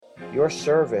Your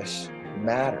service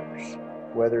matters.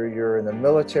 Whether you're in the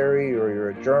military or you're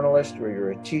a journalist or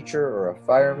you're a teacher or a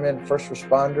fireman, first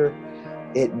responder,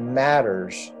 it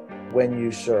matters when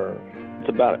you serve. It's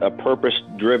about a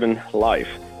purpose-driven life.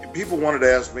 People wanted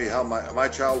to ask me how my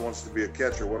child wants to be a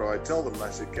catcher. What do I tell them? And I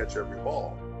said, catch every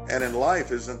ball. And in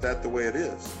life, isn't that the way it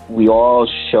is? We all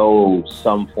show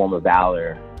some form of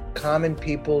valor. Common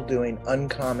people doing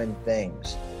uncommon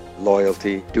things.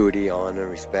 Loyalty, duty, honor,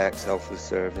 respect, selfless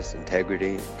service,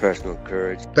 integrity, personal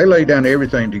courage. They lay down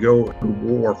everything to go to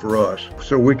war for us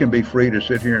so we can be free to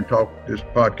sit here and talk this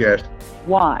podcast.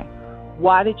 Why?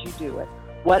 Why did you do it?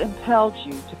 What impelled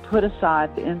you to put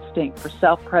aside the instinct for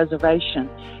self-preservation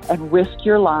and risk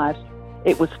your lives?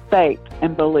 It was faith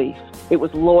and belief. It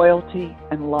was loyalty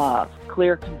and love,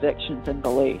 clear convictions and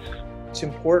beliefs. It's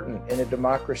important in a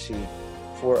democracy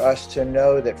for us to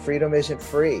know that freedom isn't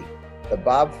free. The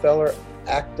Bob Feller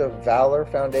Act of Valor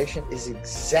Foundation is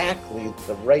exactly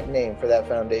the right name for that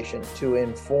foundation to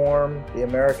inform the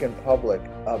American public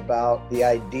about the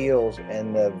ideals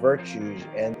and the virtues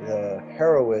and the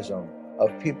heroism of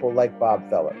people like Bob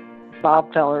Feller.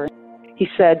 Bob Feller, he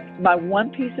said, my one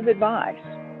piece of advice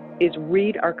is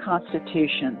read our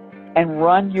Constitution and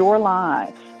run your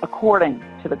lives according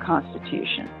to the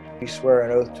Constitution. We swear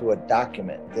an oath to a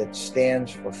document that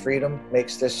stands for freedom,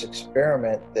 makes this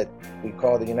experiment that we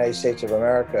call the United States of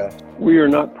America. We are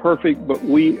not perfect, but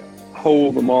we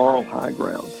hold the moral high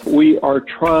ground. We are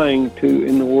trying to,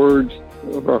 in the words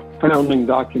of our founding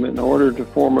document, in order to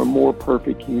form a more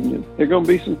perfect union. There are going to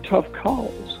be some tough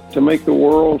calls to make the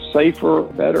world safer,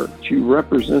 better, to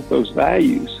represent those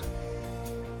values.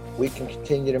 We can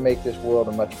continue to make this world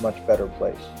a much, much better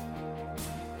place.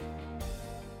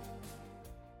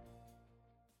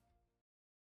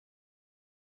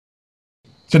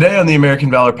 Today on the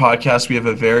American Valor Podcast, we have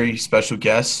a very special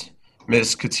guest,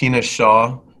 Ms. Katina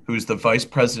Shaw, who is the Vice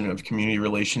President of Community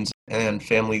Relations and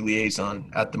Family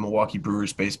Liaison at the Milwaukee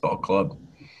Brewers Baseball Club.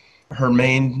 Her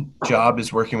main job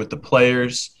is working with the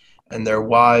players and their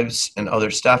wives and other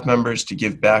staff members to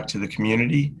give back to the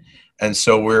community. And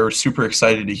so we're super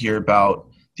excited to hear about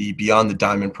the Beyond the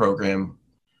Diamond program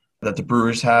that the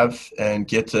Brewers have and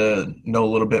get to know a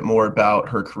little bit more about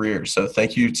her career. So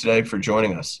thank you today for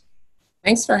joining us.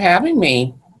 Thanks for having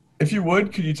me. If you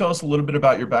would, could you tell us a little bit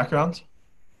about your background?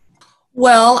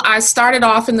 Well, I started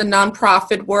off in the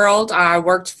nonprofit world. I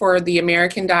worked for the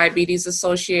American Diabetes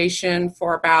Association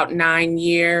for about 9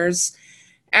 years.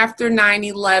 After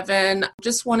 9/11,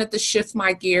 just wanted to shift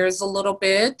my gears a little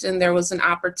bit, and there was an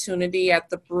opportunity at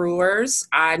the Brewers.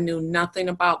 I knew nothing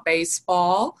about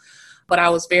baseball, but I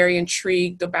was very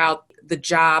intrigued about the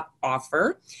job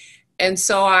offer. And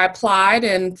so I applied,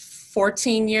 and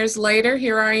 14 years later,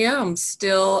 here I am,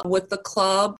 still with the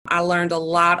club. I learned a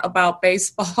lot about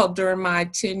baseball during my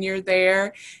tenure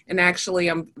there, and actually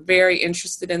I'm very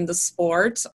interested in the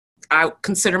sport. I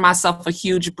consider myself a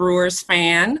huge Brewers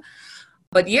fan.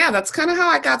 But yeah, that's kind of how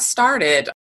I got started.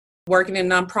 Working in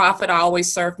nonprofit, I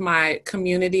always served my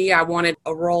community. I wanted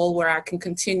a role where I can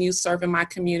continue serving my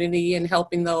community and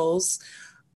helping those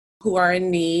who are in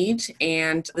need,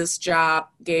 and this job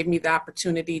gave me the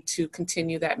opportunity to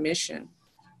continue that mission.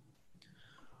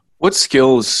 What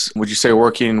skills would you say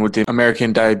working with the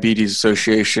American Diabetes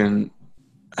Association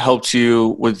helped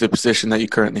you with the position that you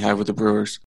currently have with the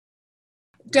Brewers?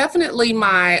 Definitely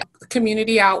my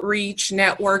community outreach,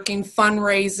 networking,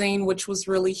 fundraising, which was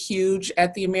really huge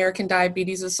at the American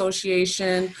Diabetes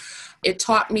Association. It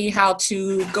taught me how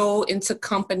to go into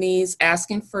companies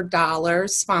asking for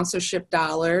dollars, sponsorship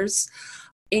dollars,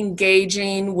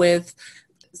 engaging with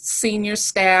senior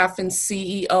staff and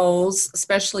CEOs,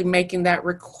 especially making that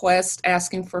request,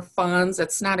 asking for funds.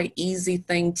 It's not an easy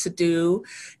thing to do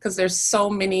because there's so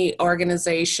many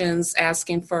organizations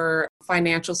asking for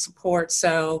financial support.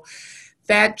 So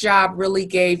that job really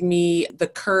gave me the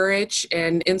courage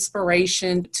and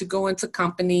inspiration to go into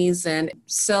companies and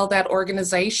sell that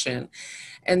organization.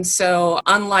 And so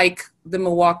unlike the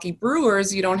Milwaukee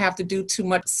Brewers, you don't have to do too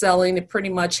much selling. It pretty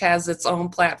much has its own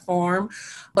platform,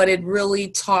 but it really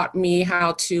taught me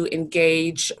how to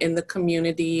engage in the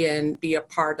community and be a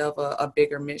part of a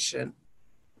bigger mission.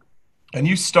 And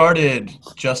you started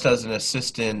just as an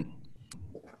assistant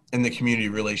in the community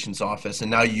relations office,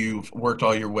 and now you've worked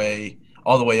all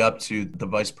the way up to the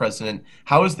vice president.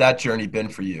 How has that journey been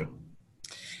for you?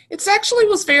 It actually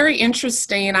was very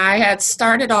interesting. I had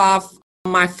started off,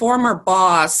 my former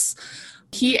boss,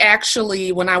 he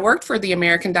actually, when I worked for the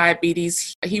American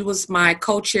Diabetes, he was my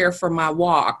co-chair for my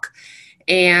walk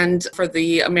and for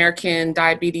the American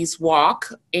Diabetes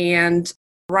Walk. And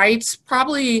right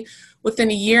probably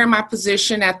Within a year of my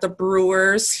position at the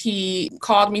Brewers, he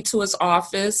called me to his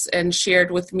office and shared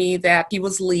with me that he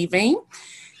was leaving.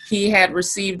 He had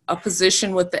received a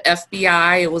position with the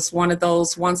FBI. It was one of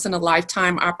those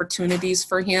once-in-a-lifetime opportunities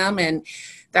for him, and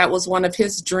that was one of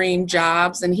his dream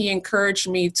jobs. And he encouraged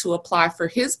me to apply for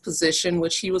his position,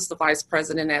 which he was the vice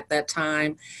president at that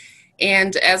time.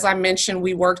 And as I mentioned,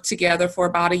 we worked together for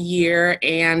about a year,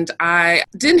 and I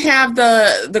didn't have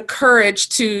the courage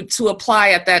to apply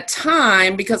at that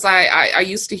time because I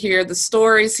used to hear the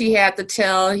stories he had to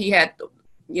tell. He had,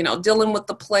 dealing with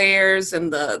the players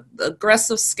and the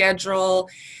aggressive schedule.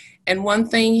 And one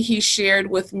thing he shared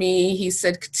with me, he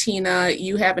said, "Katina,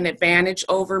 you have an advantage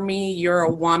over me. You're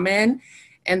a woman.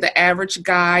 And the average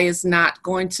guy is not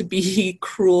going to be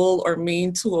cruel or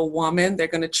mean to a woman. They're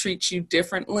going to treat you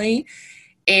differently."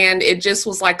 And it just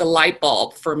was like a light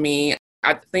bulb for me.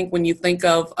 I think when you think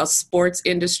of a sports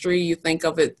industry, you think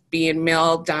of it being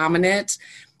male dominant.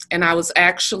 And I was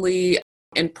actually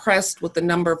impressed with the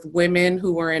number of women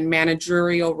who were in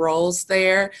managerial roles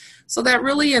there. So that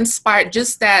really inspired,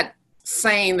 just that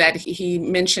saying that he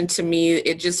mentioned to me,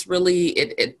 it just really,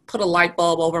 it put a light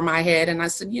bulb over my head. And I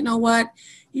said, you know what?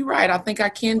 You're right. I think I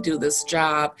can do this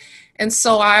job. And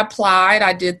so I applied.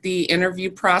 I did the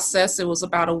interview process. It was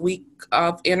about a week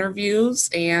of interviews.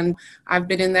 And I've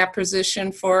been in that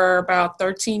position for about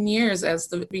 13 years as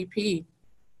the VP.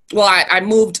 Well, I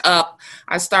moved up.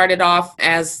 I started off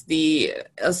as the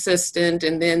assistant,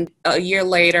 and then a year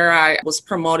later, I was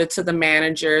promoted to the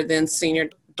manager, then senior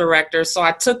director. So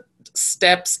I took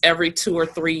steps every 2 or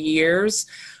 3 years,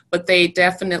 but they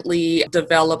definitely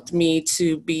developed me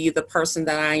to be the person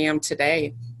that I am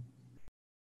today.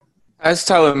 As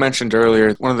Tyler mentioned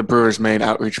earlier, one of the Brewers' main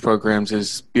outreach programs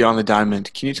is Beyond the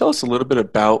Diamond. Can you tell us a little bit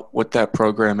about what that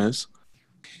program is?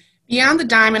 Beyond the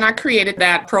Diamond, I created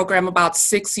that program about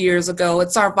 6 years ago.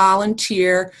 It's our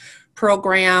volunteer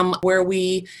program where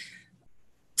we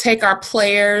take our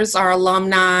players, our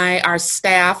alumni, our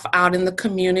staff out in the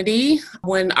community.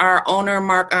 When our owner,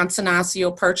 Mark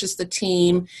Antanasio, purchased the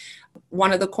team,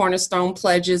 one of the cornerstone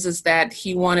pledges is that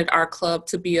he wanted our club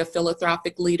to be a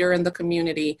philanthropic leader in the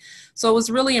community. So it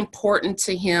was really important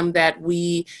to him that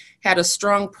we had a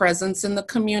strong presence in the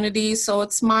community. So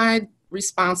it's my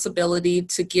responsibility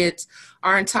to get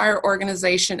our entire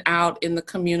organization out in the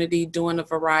community doing a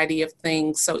variety of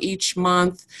things. So each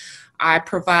month I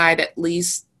provide at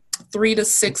least 3 to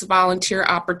 6 volunteer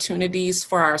opportunities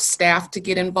for our staff to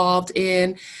get involved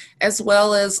in, as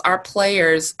well as our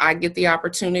players. I get the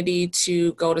opportunity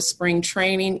to go to spring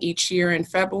training each year in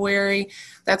February.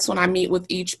 That's when I meet with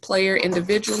each player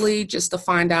individually just to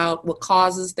find out what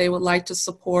causes they would like to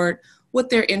support, what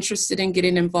they're interested in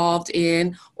getting involved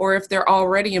in, or if they're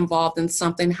already involved in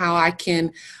something, how I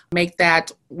can make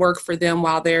that work for them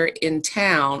while they're in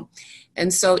town.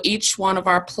 And so each one of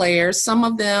our players, some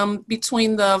of them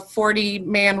between the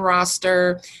 40-man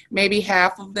roster, maybe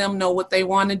half of them know what they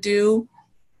want to do.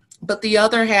 But the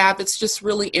other half, it's just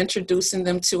really introducing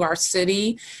them to our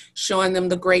city, showing them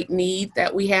the great need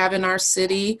that we have in our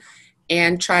city,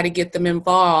 and try to get them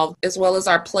involved, as well as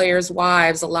our players'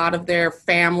 wives. A lot of their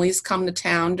families come to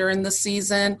town during the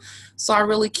season. So I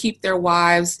really keep their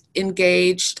wives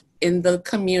engaged in the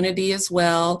community as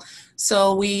well.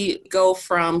 So we go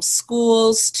from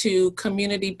schools to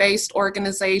community-based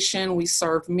organization. We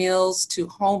serve meals to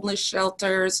homeless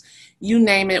shelters. You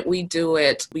name it, we do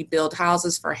it. We build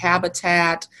houses for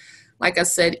Habitat. Like I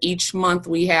said, each month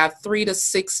we have 3 to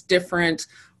 6 different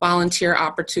volunteer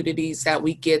opportunities that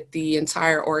we get the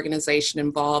entire organization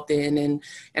involved in.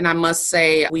 And I must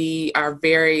say, we are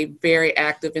very, very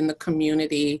active in the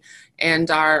community, and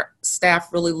our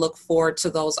staff really look forward to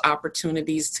those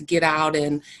opportunities to get out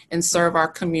and serve our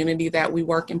community that we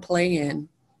work and play in.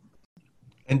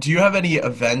 And do you have any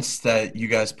events that you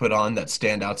guys put on that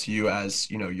stand out to you as,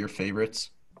 your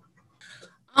favorites?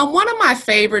 One of my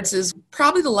favorites is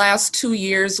probably the last 2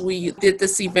 years we did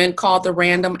this event called the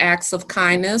Random Acts of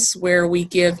Kindness, where we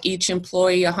give each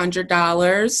employee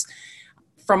 $100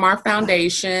 from our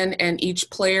foundation, and each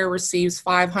player receives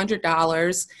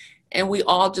 $500. And we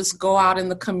all just go out in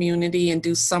the community and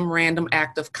do some random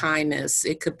act of kindness.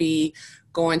 It could be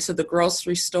going to the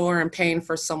grocery store and paying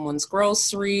for someone's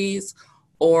groceries,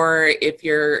 or if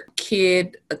your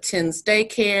kid attends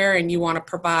daycare and you want to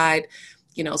provide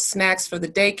snacks for the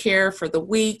daycare for the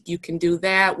week, you can do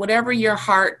that. Whatever your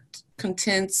heart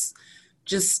contents,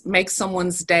 just make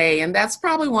someone's day. And that's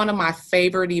probably one of my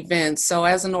favorite events. So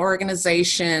as an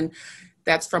organization,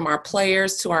 that's from our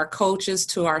players to our coaches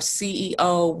to our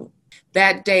CEO.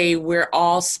 That day, we're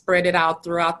all spread it out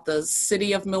throughout the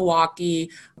city of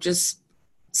Milwaukee, just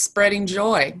spreading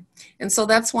joy. And so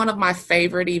that's one of my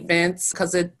favorite events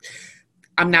because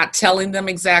I'm not telling them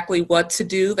exactly what to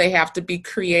do. They have to be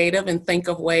creative and think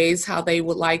of ways how they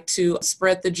would like to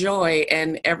spread the joy.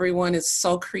 And everyone is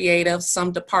so creative.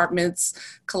 Some departments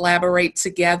collaborate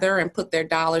together and put their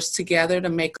dollars together to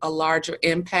make a larger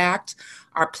impact.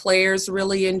 Our players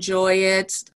really enjoy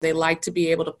it. They like to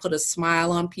be able to put a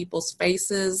smile on people's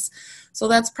faces. So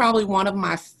that's probably one of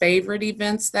my favorite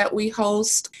events that we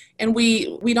host. And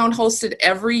we don't host it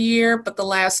every year, but the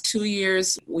last 2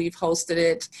 years we've hosted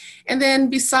it. And then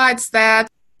besides that,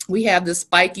 we have this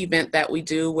bike event that we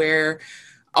do where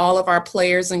all of our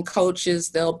players and coaches,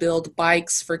 they'll build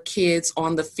bikes for kids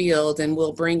on the field, and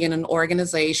we'll bring in an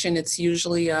organization. It's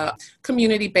usually a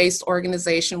community-based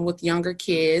organization with younger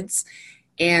kids.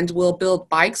 And we'll build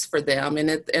bikes for them. And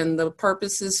the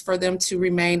purpose is for them to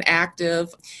remain active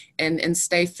and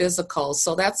stay physical.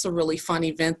 So that's a really fun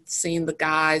event, seeing the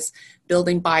guys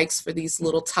building bikes for these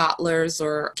little toddlers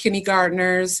or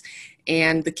kindergartners.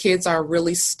 And the kids are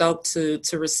really stoked to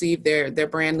receive their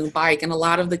brand new bike. And a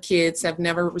lot of the kids have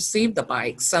never received a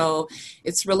bike. So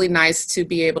it's really nice to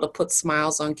be able to put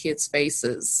smiles on kids'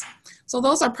 faces. So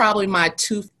those are probably my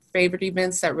two favorite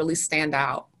events that really stand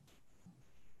out.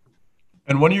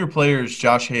 And one of your players,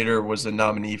 Josh Hader, was a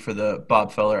nominee for the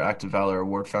Bob Feller Act of Valor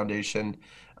Award Foundation.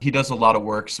 He does a lot of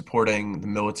work supporting the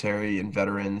military and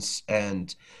veterans,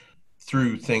 and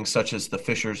through things such as the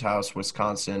Fisher's House,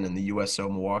 Wisconsin, and the USO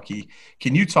Milwaukee.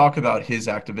 Can you talk about his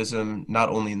activism, not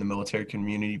only in the military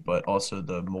community, but also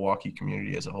the Milwaukee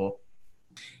community as a whole?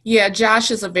 Yeah, Josh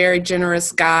is a very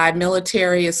generous guy.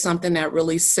 Military is something that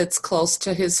really sits close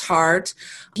to his heart.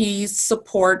 He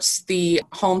supports the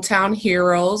Hometown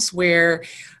Heroes, where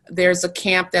there's a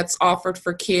camp that's offered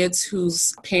for kids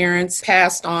whose parents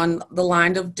passed on the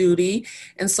line of duty.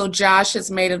 And so Josh has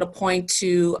made it a point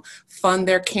to fund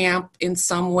their camp in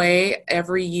some way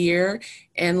every year.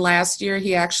 And last year,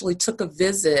 he actually took a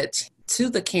visit to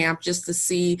the camp just to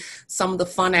see some of the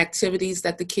fun activities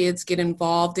that the kids get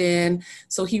involved in.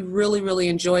 So he really, really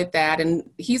enjoyed that. And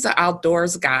he's an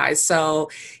outdoors guy. So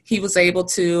he was able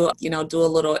to, do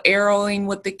a little arrowing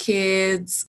with the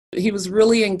kids. He was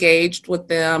really engaged with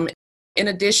them. In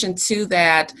addition to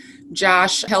that,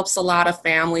 Josh helps a lot of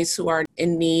families who are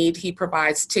in need. He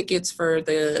provides tickets for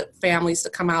the families to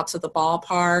come out to the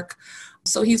ballpark.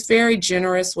 So he's very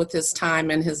generous with his time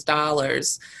and his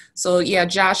dollars. So yeah,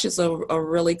 Josh is a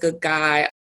really good guy,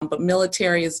 but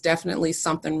military is definitely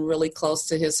something really close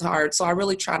to his heart. So I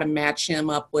really try to match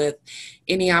him up with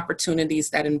any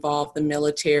opportunities that involve the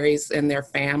militaries and their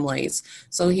families.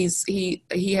 So he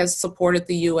has supported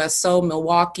the USO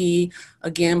Milwaukee,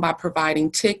 again, by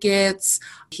providing tickets.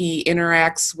 He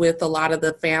interacts with a lot of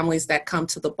the families that come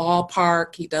to the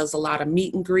ballpark. He does a lot of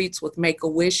meet and greets with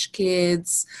Make-A-Wish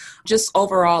kids. Just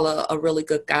overall, a really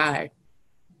good guy.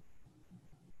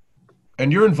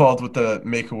 And you're involved with the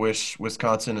Make-A-Wish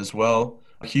Wisconsin as well.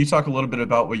 Can you talk a little bit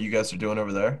about what you guys are doing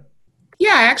over there?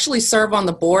 Yeah, I actually serve on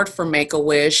the board for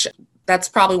Make-A-Wish. That's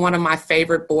probably one of my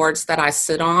favorite boards that I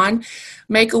sit on.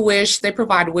 Make-A-Wish, they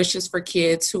provide wishes for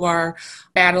kids who are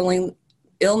battling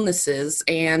illnesses,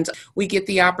 and we get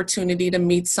the opportunity to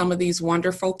meet some of these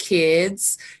wonderful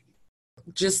kids.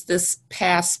 Just this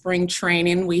past spring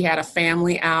training, we had a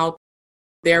family out.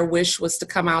 Their wish was to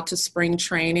come out to spring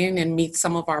training and meet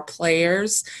some of our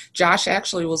players. Josh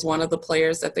actually was one of the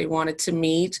players that they wanted to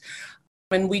meet.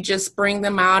 And we just bring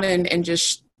them out and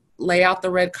just lay out the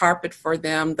red carpet for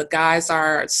them. The guys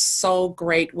are so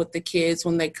great with the kids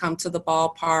when they come to the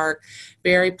ballpark,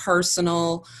 very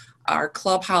personal. Our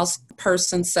clubhouse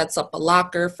person sets up a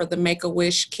locker for the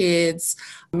Make-A-Wish kids,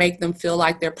 make them feel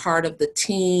like they're part of the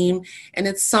team. And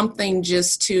it's something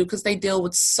just because they deal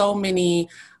with so many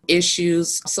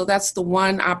issues. So that's the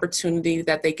one opportunity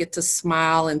that they get to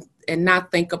smile and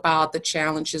not think about the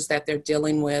challenges that they're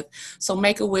dealing with. So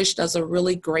Make-A-Wish does a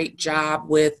really great job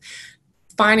with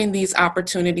finding these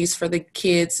opportunities for the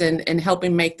kids and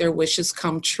helping make their wishes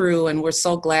come true. And we're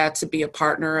so glad to be a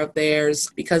partner of theirs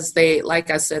because they,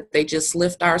 like I said, they just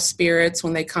lift our spirits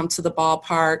when they come to the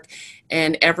ballpark.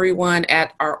 And everyone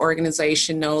at our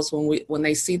organization knows when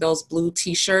they see those blue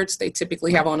T-shirts, they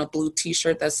typically have on a blue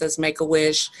T-shirt that says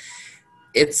Make-A-Wish.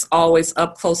 It's always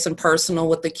up close and personal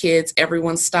with the kids.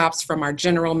 Everyone stops from our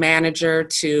general manager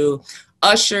to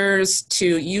ushers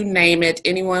to you name it.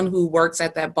 Anyone who works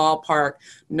at that ballpark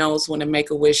knows when a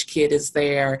Make-A-Wish kid is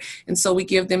there. And so we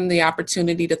give them the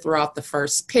opportunity to throw out the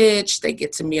first pitch. They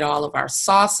get to meet all of our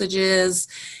sausages.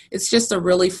 It's just a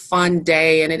really fun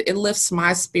day, and it lifts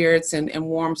my spirits and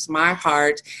warms my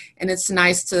heart. And it's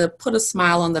nice to put a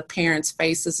smile on the parents'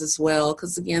 faces as well,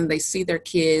 because again, they see their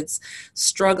kids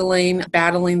struggling,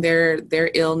 battling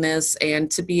their illness,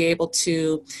 and to be able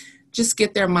to just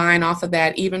get their mind off of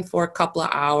that, even for a couple of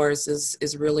hours,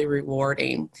 is really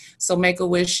rewarding. So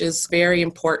Make-A-Wish is very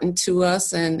important to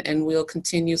us, and we'll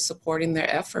continue supporting their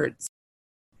efforts.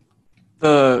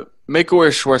 The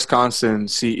Make-A-Wish Wisconsin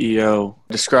CEO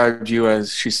described you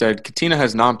as, she said, Katina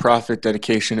has nonprofit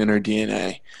dedication in her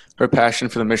DNA. Her passion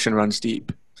for the mission runs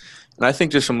deep. And I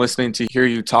think just from listening to hear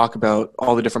you talk about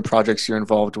all the different projects you're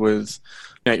involved with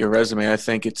at your resume, I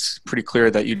think it's pretty clear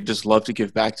that you just love to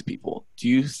give back to people. Do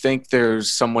you think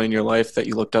there's someone in your life that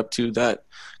you looked up to that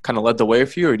kind of led the way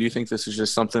for you, or do you think this is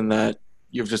just something that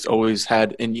you've just always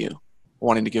had in you,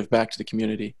 wanting to give back to the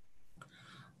community?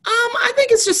 I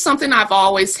think it's just something I've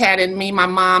always had in me. My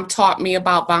mom taught me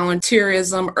about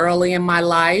volunteerism early in my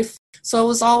life. So it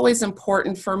was always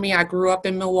important for me. I grew up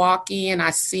in Milwaukee, and I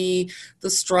see the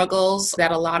struggles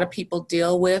that a lot of people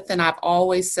deal with. And I've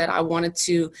always said I wanted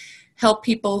to help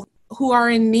people who are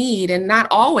in need, and not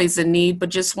always in need, but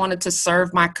just wanted to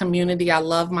serve my community. I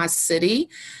love my city,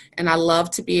 and I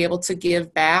love to be able to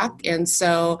give back. And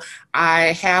so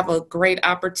I have a great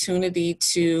opportunity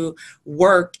to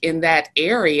work in that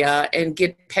area and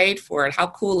get paid for it. How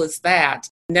cool is that?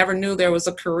 Never knew there was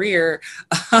a career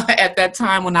at that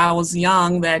time when I was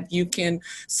young that you can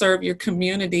serve your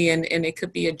community and it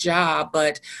could be a job.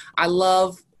 But I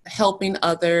love helping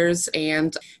others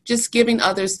and just giving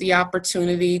others the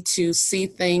opportunity to see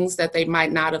things that they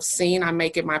might not have seen. I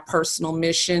make it my personal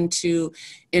mission to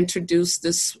introduce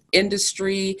this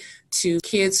industry to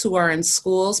kids who are in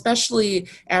school, especially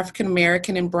African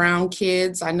American and brown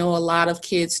kids. I know a lot of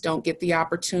kids don't get the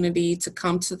opportunity to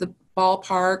come to the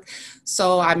ballpark.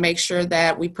 So I make sure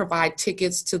that we provide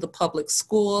tickets to the public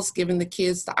schools, giving the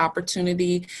kids the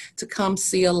opportunity to come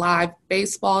see a live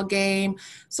baseball game.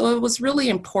 So it was really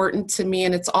important to me,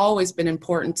 and it's always been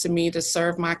important to me to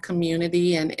serve my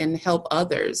community and help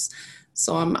others.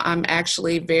 So I'm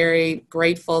actually very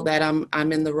grateful that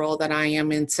I'm in the role that I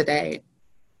am in today.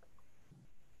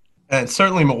 And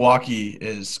certainly Milwaukee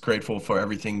is grateful for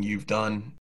everything you've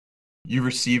done. You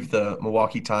received the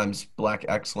Milwaukee Times Black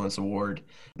Excellence Award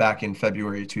back in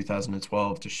February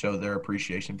 2012 to show their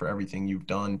appreciation for everything you've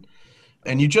done.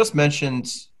 And you just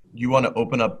mentioned you want to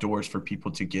open up doors for people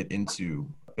to get into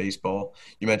baseball.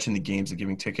 You mentioned the games and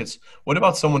giving tickets. What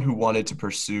about someone who wanted to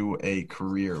pursue a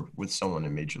career with someone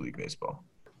in Major League Baseball?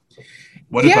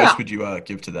 What advice would you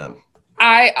give to them?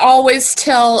 I always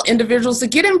tell individuals to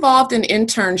get involved in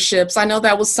internships. I know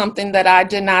that was something that I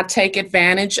did not take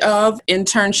advantage of.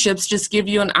 Internships just give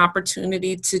you an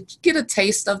opportunity to get a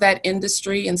taste of that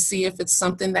industry and see if it's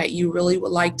something that you really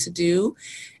would like to do.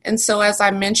 And so, as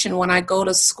I mentioned, when I go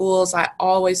to schools, I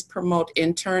always promote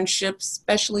internships,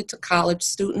 especially to college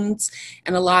students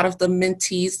and a lot of the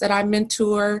mentees that I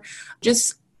mentor,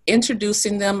 just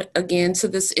introducing them again to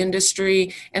this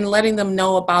industry and letting them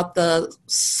know about the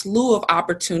slew of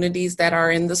opportunities that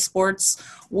are in the sports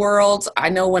world. I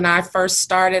know when I first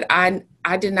started, I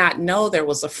did not know there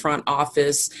was a front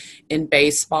office in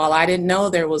baseball. I didn't know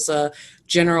there was a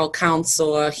general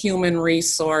counsel, a human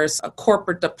resource, a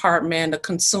corporate department, a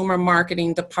consumer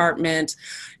marketing department.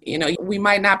 You know, we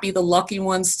might not be the lucky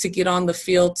ones to get on the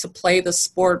field to play the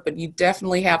sport, but you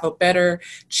definitely have a better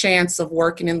chance of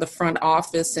working in the front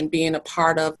office and being a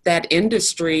part of that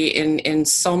industry in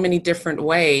so many different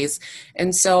ways.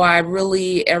 And so I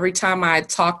really, every time I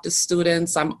talk to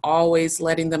students, I'm always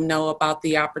letting them know about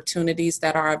the opportunities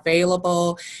that are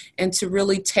available and to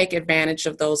really take advantage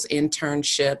of those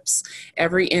internships.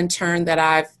 Every intern that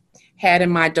I've had in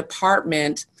my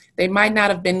department, they might not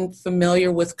have been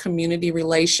familiar with community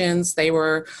relations. They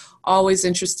were always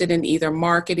interested in either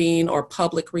marketing or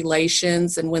public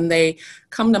relations. And when they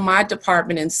come to my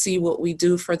department and see what we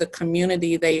do for the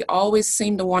community, they always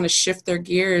seem to want to shift their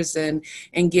gears and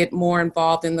get more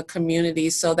involved in the community.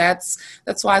 So that's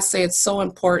why I say it's so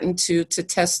important to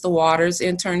test the waters.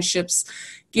 Internships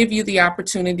give you the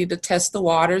opportunity to test the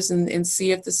waters and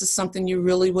see if this is something you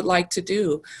really would like to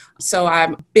do. So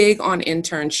I'm big on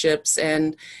internships,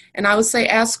 and And I would say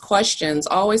ask questions,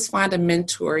 always find a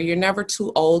mentor. You're never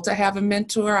too old to have a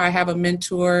mentor. I have a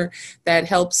mentor that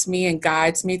helps me and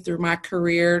guides me through my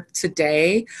career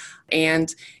today.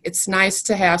 And it's nice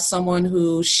to have someone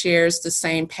who shares the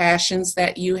same passions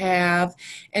that you have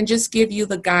and just give you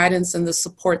the guidance and the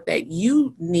support that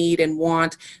you need and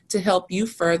want to help you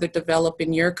further develop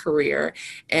in your career.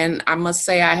 And I must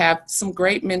say, I have some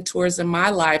great mentors in my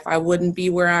life. I wouldn't be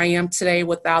where I am today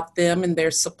without them and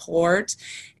their support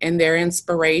and their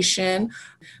inspiration.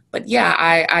 But yeah,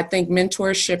 I think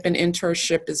mentorship and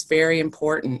internship is very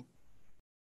important.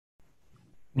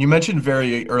 You mentioned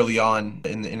very early on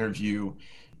in the interview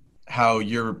how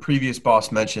your previous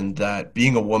boss mentioned that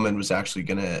being a woman was actually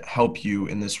going to help you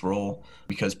in this role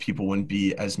because people wouldn't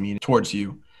be as mean towards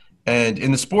you. And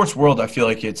in the sports world, I feel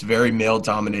like it's very male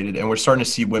dominated, and we're starting to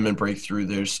see women break through.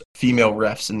 There's female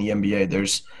refs in the NBA.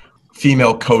 There's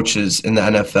female coaches in the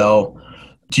NFL.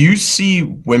 Do you see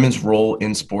women's role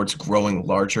in sports growing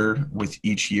larger with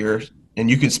each year? And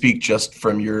you can speak just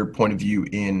from your point of view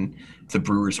in the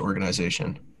Brewers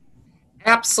organization.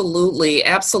 Absolutely.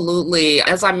 Absolutely.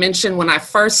 As I mentioned, when I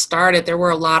first started, there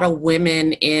were a lot of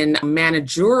women in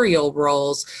managerial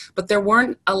roles, but there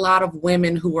weren't a lot of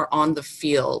women who were on the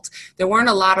field. There weren't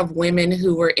a lot of women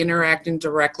who were interacting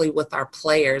directly with our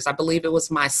players. I believe it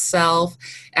was myself.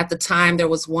 At the time, there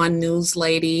was one news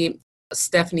lady,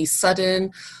 Stephanie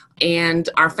Sutton, and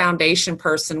our foundation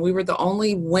person. We were the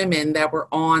only women that were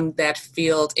on that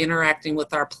field interacting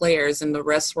with our players, and the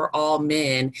rest were all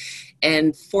men.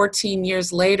 And 14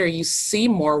 years later, you see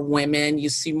more women. You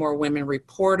see more women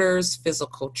reporters,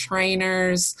 physical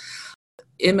trainers.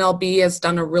 MLB has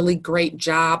done a really great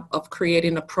job of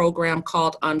creating a program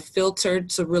called Unfiltered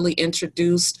to really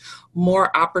introduce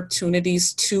more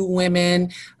opportunities to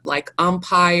women, like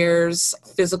umpires,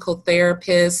 physical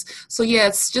therapists. So yeah,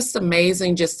 it's just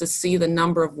amazing just to see the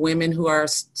number of women who are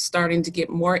starting to get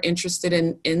more interested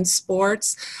in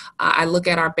sports. I look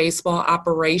at our baseball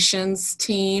operations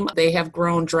team. They have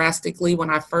grown drastically. When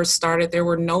I first started, there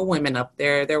were no women up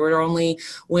there. There were only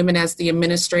women as the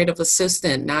administrative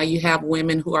assistant. Now you have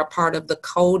women who are part of the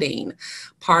coding,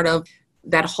 part of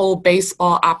that whole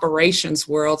baseball operations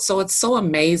world. So it's so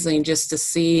amazing just to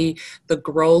see the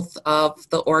growth of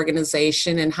the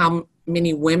organization and how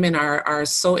many women are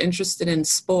so interested in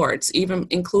sports, even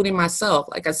including myself.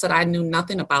 Like I said, I knew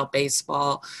nothing about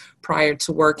baseball prior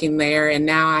to working there, and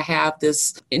now I have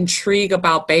this intrigue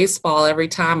about baseball. Every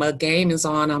time a game is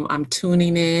on, I'm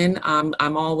tuning in. I'm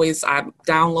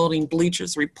downloading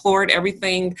Bleachers Report,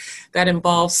 everything that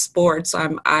involves sports.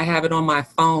 I have it on my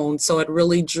phone, so it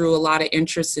really drew a lot of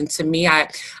interest into me.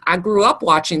 I grew up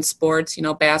watching sports,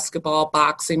 basketball,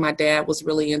 boxing. My dad was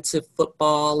really into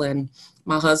football, and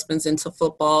my husband's into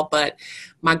football, but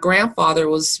my grandfather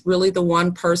was really the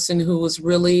one person who was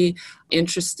really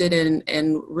interested in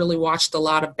and really watched a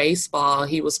lot of baseball.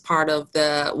 He was part of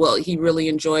he really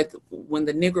enjoyed when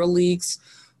the Negro Leagues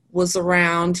was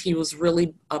around. He was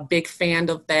really a big fan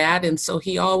of that. And so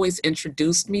he always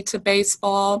introduced me to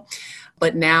baseball.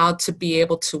 But now to be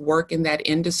able to work in that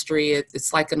industry,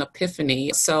 it's like an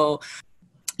epiphany. So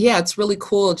yeah, it's really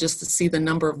cool just to see the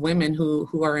number of women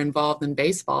who are involved in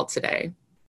baseball today.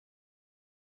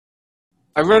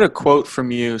 I read a quote from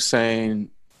you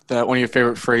saying that one of your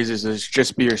favorite phrases is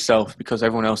just be yourself because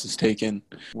everyone else is taken.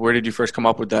 Where did you first come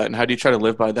up with that, and how do you try to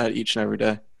live by that each and every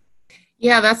day?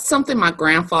 Yeah, that's something my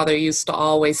grandfather used to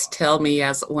always tell me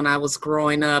when I was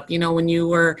growing up. When you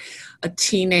were a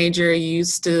teenager,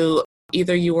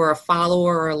 either you were a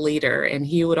follower or a leader, and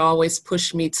he would always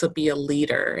push me to be a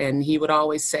leader. And he would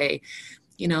always say,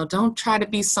 don't try to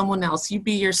be someone else, you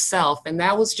be yourself. And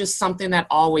that was just something that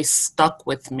always stuck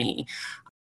with me.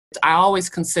 I always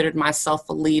considered myself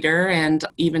a leader, and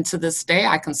even to this day,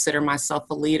 I consider myself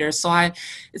a leader. So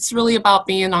it's really about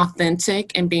being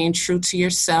authentic and being true to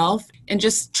yourself and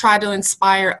just try to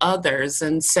inspire others.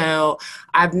 And so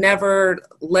I've never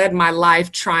led my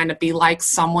life trying to be like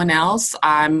someone else.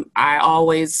 I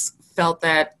always felt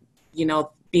that,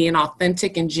 being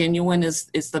authentic and genuine is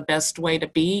the best way to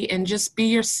be, and just be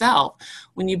yourself.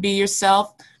 When you be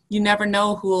yourself, you never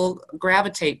know who will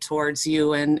gravitate towards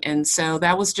you. And so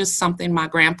that was just something my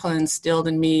grandpa instilled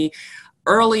in me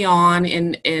early on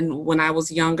in when I was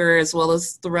younger, as well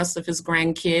as the rest of his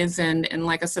grandkids. And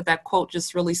like I said, that quote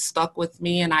just really stuck with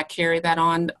me, and I carry that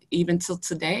on even till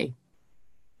today.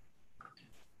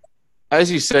 As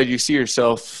you said, you see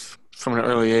yourself from an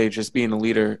early age as being a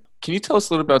leader. Can you tell us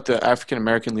a little about the African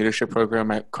American Leadership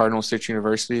Program at Cardinal Stritch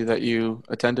University that you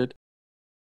attended?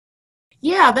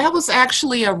 Yeah, that was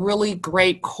actually a really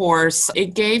great course.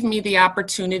 It gave me the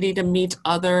opportunity to meet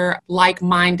other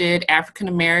like-minded African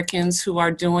Americans who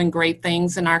are doing great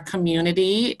things in our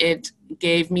community. It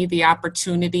gave me the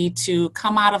opportunity to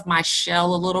come out of my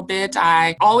shell a little bit.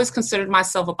 I always considered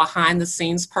myself a behind the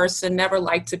scenes person, never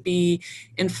liked to be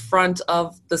in front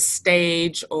of the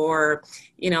stage or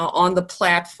on the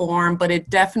platform, but it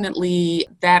definitely,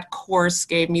 that course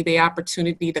gave me the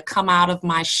opportunity to come out of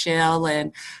my shell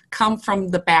and come from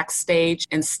the backstage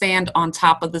and stand on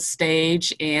top of the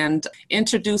stage and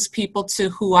introduce people to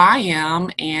who I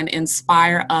am and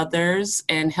inspire others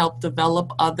and help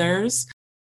develop others.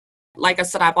 Like I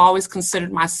said, I've always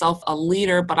considered myself a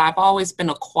leader, but I've always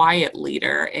been a quiet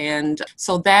leader. And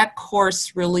so that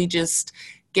course really just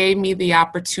gave me the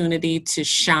opportunity to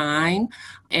shine,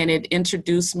 and it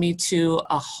introduced me to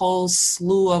a whole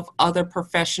slew of other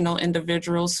professional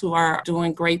individuals who are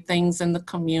doing great things in the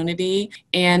community.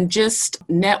 And just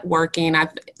networking,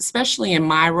 especially in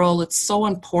my role, it's so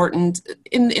important.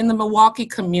 In the Milwaukee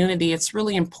community, it's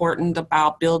really important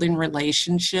about building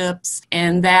relationships,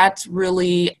 and that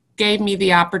really gave me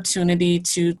the opportunity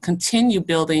to continue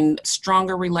building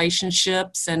stronger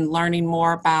relationships and learning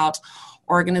more about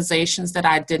organizations that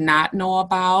I did not know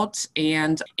about,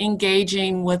 and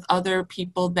engaging with other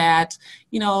people that,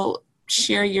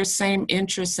 share your same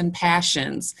interests and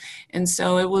passions. And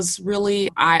so it was really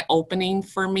eye-opening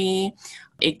for me.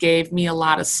 It gave me a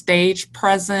lot of stage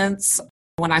presence.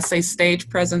 When I say stage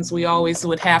presence, we always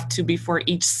would have to, before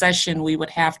each session, we would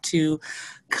have to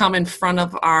come in front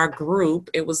of our group.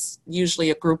 It was usually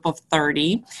a group of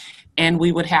 30, and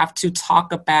we would have to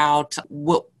talk about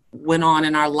what went on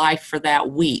in our life for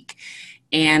that week.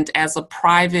 And as a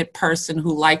private person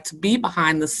who liked to be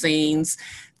behind the scenes,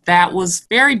 that was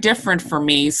very different for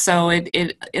me. So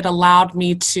it allowed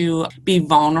me to be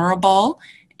vulnerable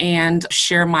and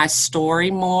share my story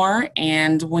more.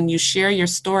 And when you share your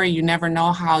story, you never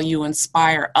know how you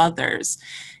inspire others.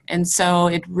 And so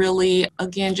it really,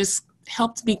 again, just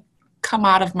helped me come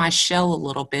out of my shell a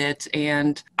little bit.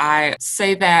 And I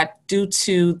say that due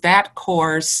to that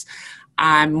course,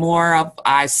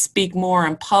 I speak more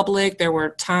in public. There were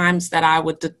times that I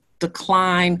would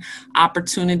decline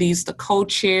opportunities to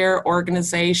co-chair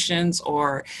organizations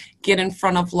or get in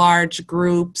front of large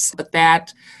groups, but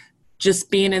that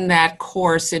just being in that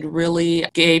course, it really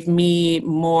gave me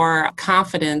more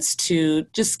confidence to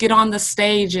just get on the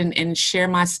stage and share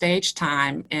my stage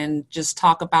time and just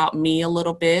talk about me a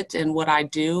little bit and what I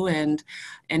do, and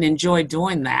enjoy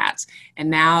doing that. And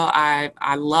now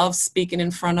I love speaking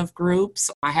in front of groups.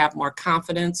 I have more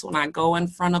confidence when I go in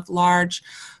front of large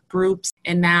groups.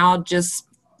 And now, just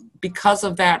because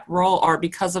of that role, or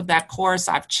because of that course,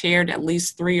 I've chaired at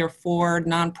least 3 or 4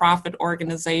 nonprofit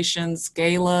organizations,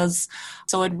 galas.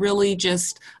 So it really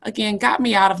just, again, got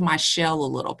me out of my shell a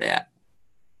little bit.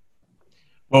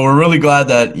 Well, we're really glad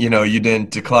that, you didn't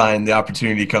decline the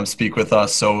opportunity to come speak with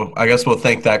us. So I guess we'll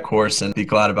thank that course and be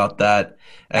glad about that.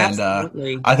 And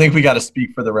I think we got to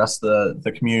speak for the rest of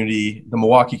the community, the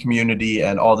Milwaukee community,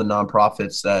 and all the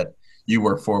nonprofits that you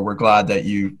work for. We're glad that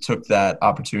you took that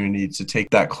opportunity to take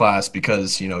that class,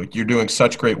 because, you're doing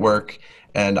such great work.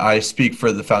 And I speak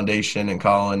for the foundation and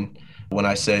Colin when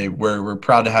I say we're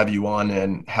proud to have you on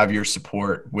and have your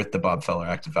support with the Bob Feller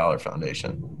Act of Valor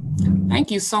Foundation. Thank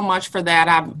you so much for that.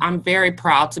 I'm very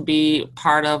proud to be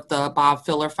part of the Bob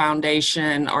Feller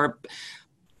Foundation, or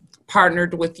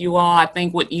partnered with you all. I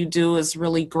think what you do is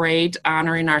really great,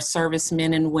 honoring our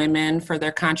servicemen and women for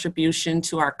their contribution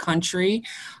to our country.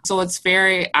 So it's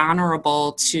very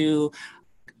honorable to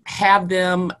have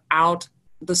them out,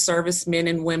 the servicemen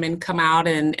and women come out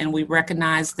and we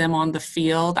recognize them on the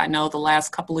field. I know the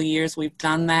last couple of years we've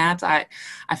done that.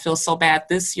 I feel so bad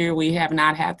this year we have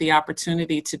not had the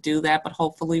opportunity to do that, but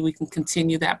hopefully we can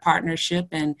continue that partnership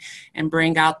and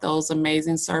bring out those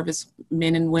amazing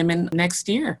servicemen and women next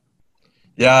year.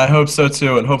 Yeah, I hope so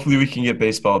too, and hopefully we can get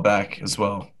baseball back as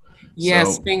well.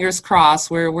 Yes, so, fingers crossed.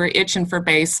 We're itching for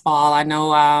baseball. I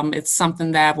know it's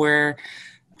something that we're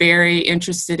very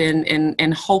interested in,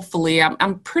 and hopefully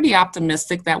I'm pretty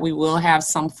optimistic that we will have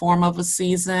some form of a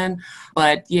season.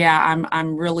 But yeah,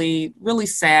 I'm really, really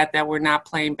sad that we're not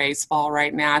playing baseball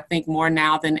right now. I think more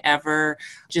now than ever,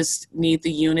 just need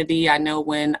the unity. I know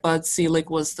when Bud Selig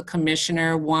was the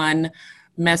commissioner, one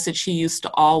message he used to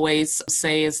always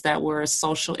say is that we're a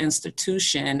social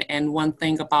institution, and one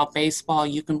thing about baseball,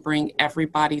 you can bring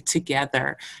everybody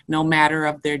together, no matter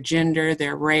of their gender,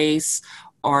 their race,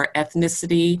 or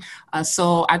ethnicity.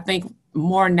 So I think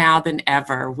more now than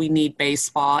ever, we need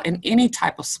baseball and any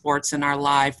type of sports in our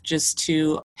life just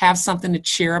to have something to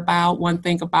cheer about. One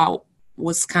thing about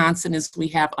Wisconsin is we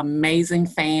have amazing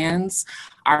fans.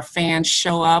 Our fans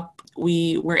show up.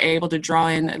 We were able to draw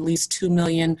in at least 2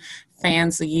 million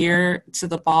fans a year to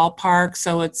the ballpark.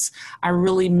 So I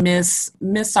really miss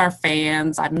our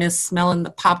fans. I miss smelling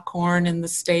the popcorn in the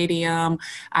stadium.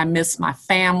 I miss my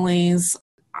families.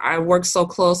 I work so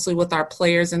closely with our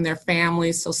players and their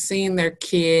families. So seeing their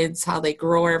kids, how they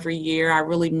grow every year, I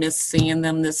really miss seeing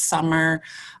them this summer.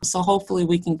 So hopefully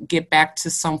we can get back to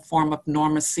some form of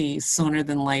normalcy sooner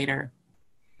than later.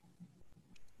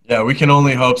 Yeah, we can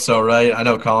only hope so, right? I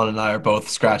know Colin and I are both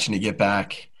scratching to get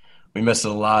back. We miss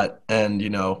it a lot. And,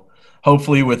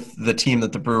 hopefully with the team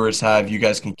that the Brewers have, you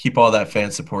guys can keep all that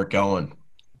fan support going.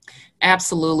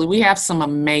 Absolutely. We have some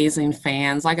amazing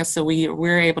fans. Like I said,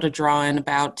 we're able to draw in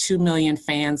about 2 million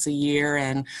fans a year,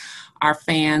 and our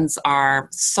fans are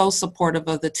so supportive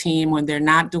of the team. When they're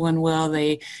not doing well,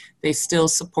 they still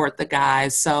support the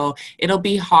guys. So it'll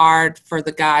be hard for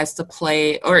the guys to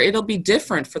play, or it'll be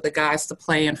different for the guys to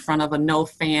play in front of no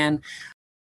fans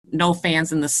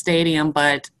in the stadium,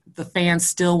 but the fans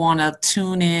still want to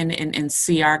tune in and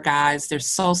see our guys. They're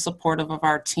so supportive of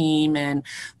our team. And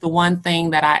the one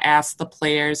thing that I ask the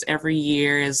players every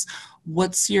year is,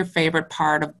 what's your favorite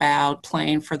part about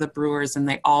playing for the Brewers? And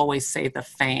they always say the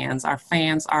fans. Our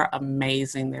fans are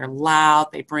amazing. They're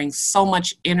loud. They bring so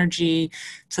much energy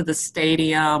to the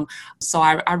stadium. So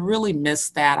I really miss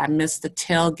that. I miss the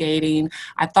tailgating.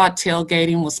 I thought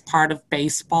tailgating was part of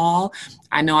baseball.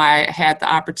 I know I had the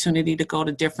opportunity to go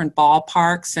to different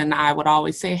ballparks, and I would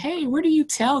always say, hey, where do you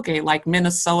tailgate? Like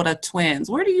Minnesota Twins,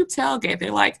 where do you tailgate?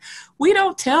 They're like, we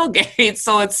don't tailgate.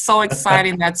 So it's so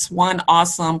exciting. That's one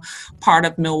awesome part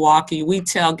of Milwaukee. We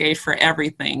tailgate for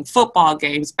everything: football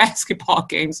games, basketball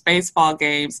games, baseball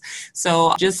games.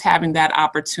 So just having that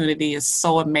opportunity is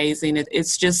so amazing.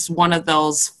 It's just one of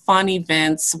those fun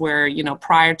events where,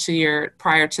 prior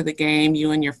to the game,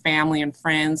 you and your family and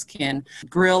friends can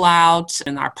grill out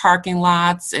in our parking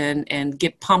lots and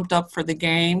get pumped up for the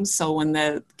game. So when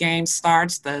the game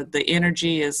starts, the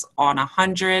energy is on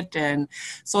 100. And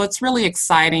so it's really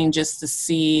exciting just to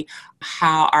see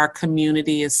how our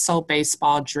community is so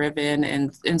baseball driven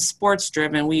and sports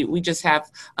driven. We just have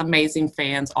amazing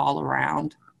fans all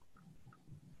around.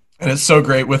 And it's so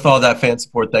great with all that fan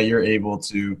support that you're able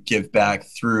to give back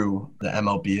through the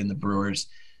MLB and the Brewers.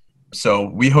 So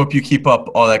we hope you keep up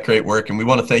all that great work. And we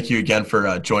want to thank you again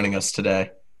for joining us today.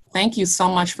 Thank you so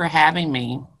much for having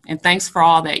me. And thanks for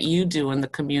all that you do in the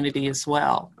community as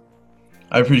well.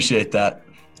 I appreciate that.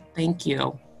 Thank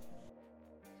you.